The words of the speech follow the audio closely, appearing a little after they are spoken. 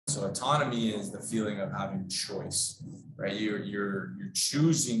So autonomy is the feeling of having choice, right? You're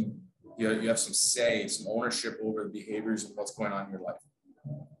choosing. You have some say, some ownership over the behaviors and what's going on in your life,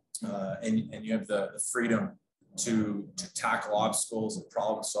 and you have the freedom to tackle obstacles and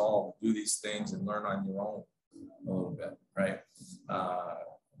problem solve, do these things, and learn on your own a little bit, right?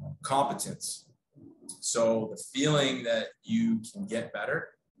 Competence. So the feeling that you can get better,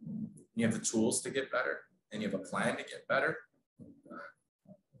 you have the tools to get better, and you have a plan to get better,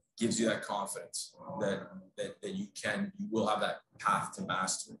 gives you that confidence that you will have that path to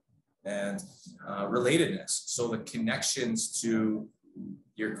mastery. And relatedness. So the connections to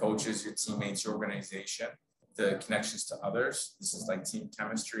your coaches, your teammates, your organization, the connections to others. This is like team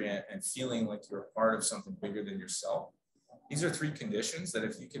chemistry and feeling like you're a part of something bigger than yourself. These are 3 conditions that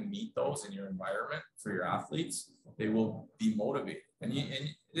if you can meet those in your environment for your athletes, they will be motivated. And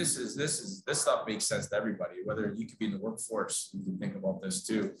this stuff makes sense to everybody, whether you could be in the workforce, you can think about this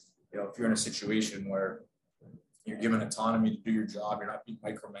too. You know, if you're in a situation where you're given autonomy to do your job, you're not being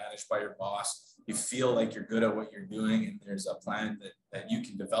micromanaged by your boss, you feel like you're good at what you're doing, and there's a plan that you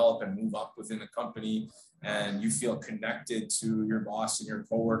can develop and move up within the company, and you feel connected to your boss and your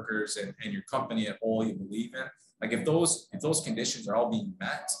coworkers and your company at whole you believe in. Like if those conditions are all being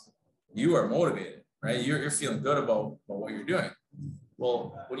met, you are motivated, right? You're feeling good about what you're doing.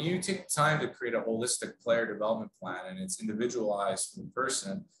 Well, when you take time to create a holistic player development plan and it's individualized for the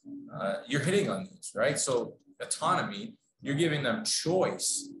person, you're hitting on these, right? So autonomy, you're giving them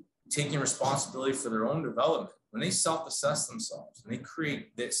choice, taking responsibility for their own development. When they self-assess themselves and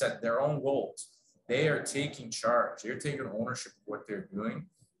they set their own goals, they are taking charge. They're taking ownership of what they're doing.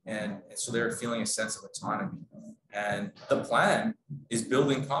 And so they're feeling a sense of autonomy. And the plan is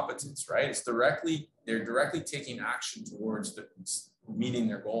building competence, right? They're directly taking action towards meeting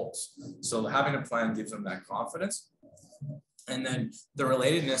their goals. So having a plan gives them that confidence. And then the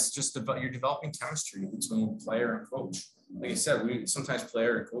relatedness, you're developing chemistry between player and coach. Like I said, sometimes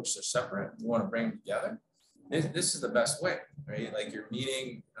player and coach are separate. We want to bring them together. This is the best way, right? Like you're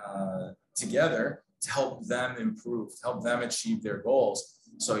meeting together to help them improve, to help them achieve their goals.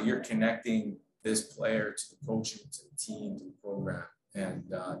 So you're connecting this player to the coaching, to the team, to the program,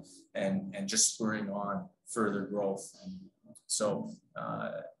 and just spurring on further growth. So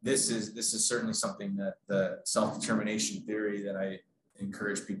this is certainly something that the self-determination theory that I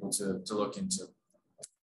encourage people to look into.